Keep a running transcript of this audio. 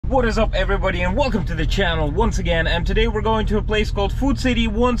What is up, everybody, and welcome to the channel once again. And today we're going to a place called Food City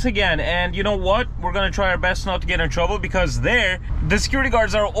once again. And you know what, we're gonna try our best not to get in trouble, because there the security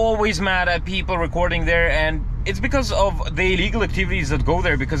guards are always mad at people recording there, and it's because of the illegal activities that go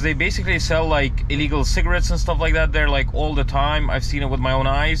there, because they basically sell like illegal cigarettes and stuff like that there, like all the time. I've seen it with my own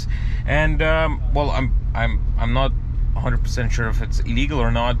eyes. And well, I'm not 100% sure if it's illegal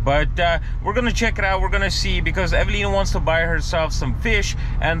or not, but we're gonna check it out. We're gonna see, because Evelina wants to buy herself some fish,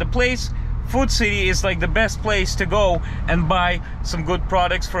 and the place Food City is like the best place to go and buy some good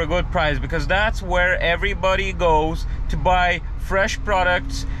products for a good price, because that's where everybody goes to buy fresh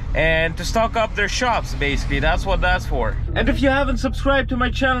products and to stock up their shops. Basically, that's what that's for. And if you haven't subscribed to my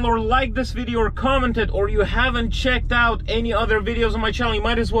channel, or liked this video, or commented, or you haven't checked out any other videos on my channel, you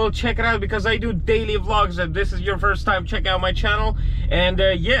might as well check it out, because I do daily vlogs. If this is your first time, check out my channel. And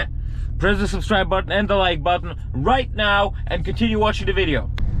yeah, press the subscribe button and the like button right now and continue watching the video.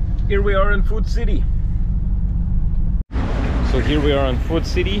 Here we are in Food City. So here we are in Food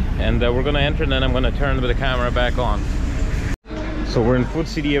City, and we're gonna enter, and then I'm gonna turn the camera back on. So we're in Food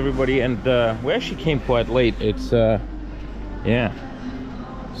City, everybody, and we actually came quite late. It's yeah,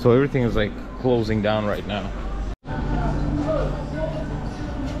 so everything is like closing down right now.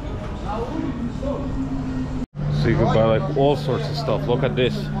 So you can buy like all sorts of stuff. Look at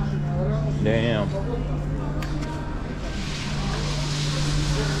this. Damn.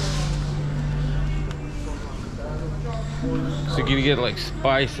 So you can get like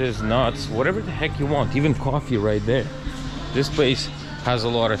spices, nuts, whatever the heck you want, even coffee right there. This place has a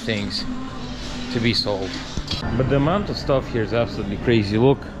lot of things to be sold, but the amount of stuff here is absolutely crazy.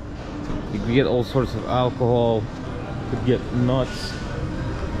 Look, you can get all sorts of alcohol, you could get nuts.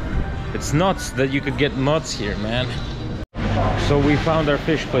 It's nuts that you could get nuts here, man. So we found our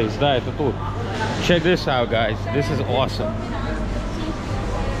fish place. Check this out, guys. This is awesome.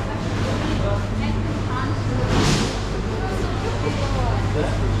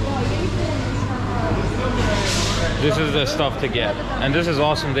 This is the stuff to get, and this is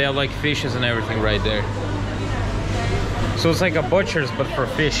awesome. They have like fishes and everything right there. So it's like a butcher's but for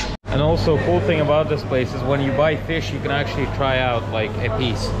fish. And also, cool thing about this place is when you buy fish, you can actually try out like a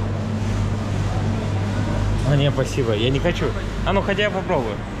piece. А не, спасибо, я не хочу. А ну, хотя я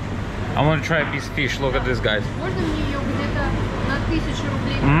попробую. I want to try a piece of fish. Look at this, guys. Можно мне ее где-то на 1000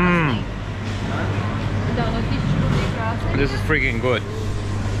 рублей красный? Да, на 1000 рублей красный. This is freaking good.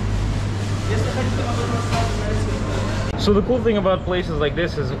 So the cool thing about places like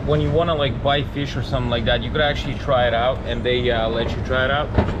this is when you want to like buy fish or something like that, you could actually try it out, and they let you try it out,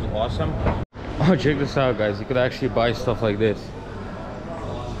 which is awesome. Oh, check this out, guys. You could actually buy stuff like this.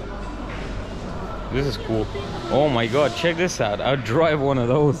 This is cool. Oh my god, check this out. I'd drive one of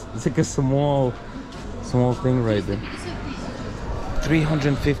those. It's like a small thing right there.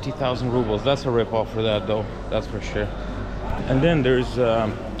 350,000 rubles. That's a rip-off for that though, that's for sure. And then there's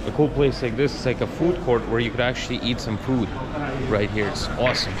a cool place like this. It's like a food court where you could actually eat some food right here. It's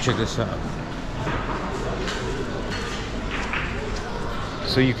awesome. Check this out.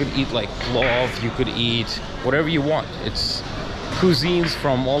 So you could eat like plov, you could eat whatever you want. It's cuisines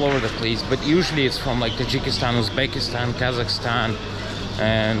from all over the place, but usually it's from like Dagestan, Uzbekistan, Kazakhstan,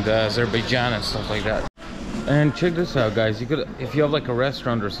 and Azerbaijan and stuff like that. And check this out, guys. You could, if you have like a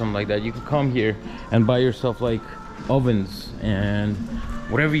restaurant or something like that, you could come here and buy yourself like ovens and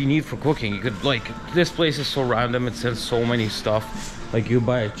whatever you need for cooking. You could, like, this place is so random, it sells so many stuff. Like, you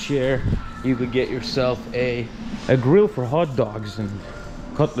buy a chair, you could get yourself a grill for hot dogs and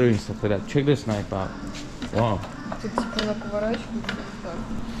cutlery and stuff like that. Check this knife out. Wow. To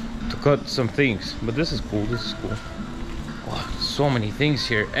cut some things, but this is cool. This is cool. Wow, so many things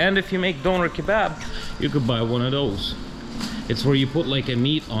here. And if you make doner kebab, you could buy one of those. It's where you put like a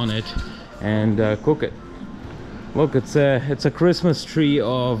meat on it and cook it. Look, it's a Christmas tree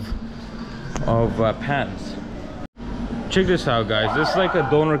of pans. Check this out, guys. This is like a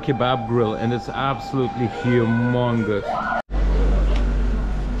doner kebab grill, and it's absolutely humongous.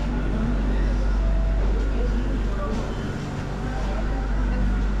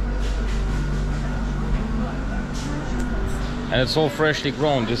 And it's all freshly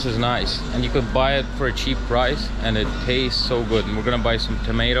grown. This is nice, and you could buy it for a cheap price, and it tastes so good. And we're gonna buy some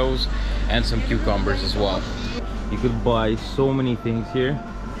tomatoes and some cucumbers as well. You could buy so many things here.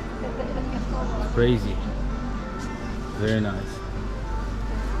 Crazy. Very nice.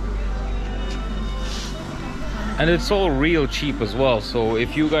 And it's all real cheap as well. So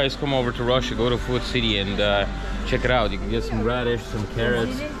if you guys come over to Russia, go to Food City and check it out. You can get some radish, some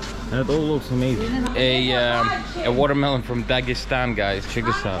carrots, and it all looks amazing. A watermelon from Dagestan, guys. Check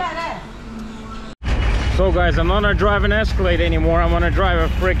this out. So guys, I'm not gonna drive an Escalade anymore. I'm gonna drive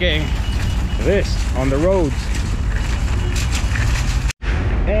a freaking this on the roads.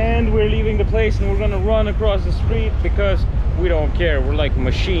 And we're leaving the place and we're gonna run across the street because we don't care. We're like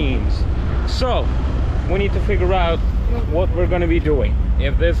machines. So we need to figure out what we're gonna be doing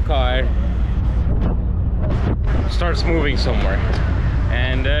if this car starts moving somewhere.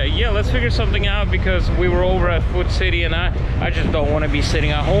 And yeah, let's figure something out because we were over at Food City and I just don't want to be sitting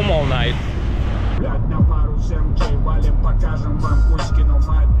at home all night.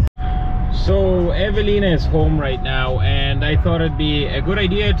 So Evelina is home right now and I thought it'd be a good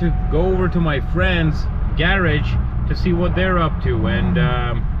idea to go over to my friend's garage to see what they're up to. And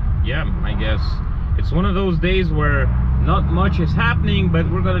yeah, I guess it's one of those days where not much is happening, but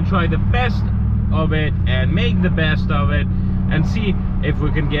we're gonna try the best of it and make the best of it and see if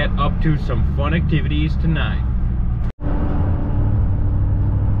we can get up to some fun activities tonight.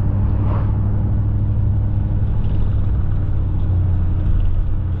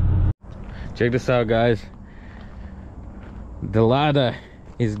 Check this out, guys. The Lada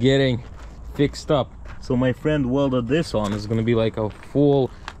is getting fixed up. So my friend welded this on. It's gonna be like a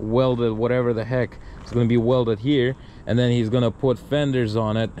full welded whatever the heck. It's gonna be welded here, and then he's gonna put fenders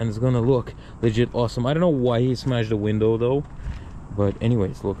on it and it's gonna look legit awesome. I don't know why he smashed the window though, but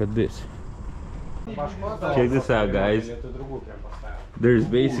anyways, look at this. Check this out, guys. There's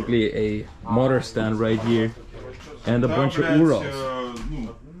basically a motor stand right here and a bunch of Urals.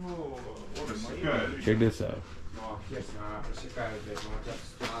 Check this out.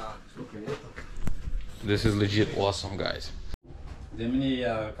 This is legit awesome, guys.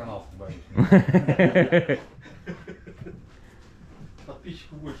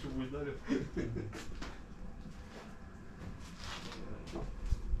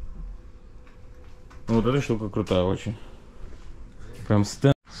 Вот эта штука крутая очень. Прям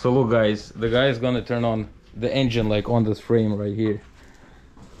стен. So look, guys, the guy is gonna turn on the engine like on this frame right here.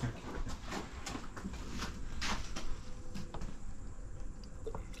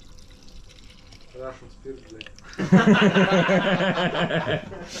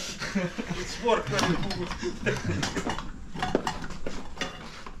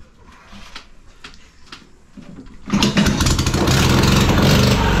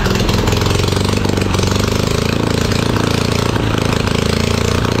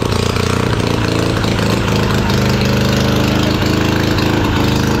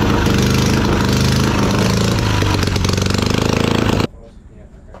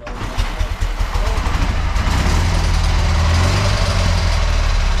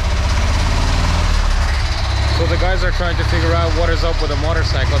 The guys are trying to figure out what is up with the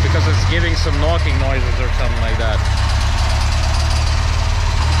motorcycle because it's giving some knocking noises or something like that.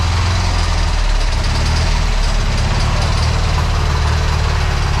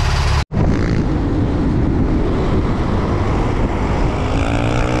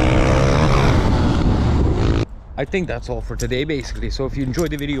 I think that's all for today basically. So if you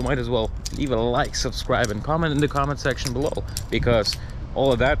enjoyed the video, you might as well leave a like, subscribe and comment in the comment section below because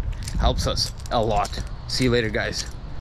all of that helps us a lot. See you later, guys.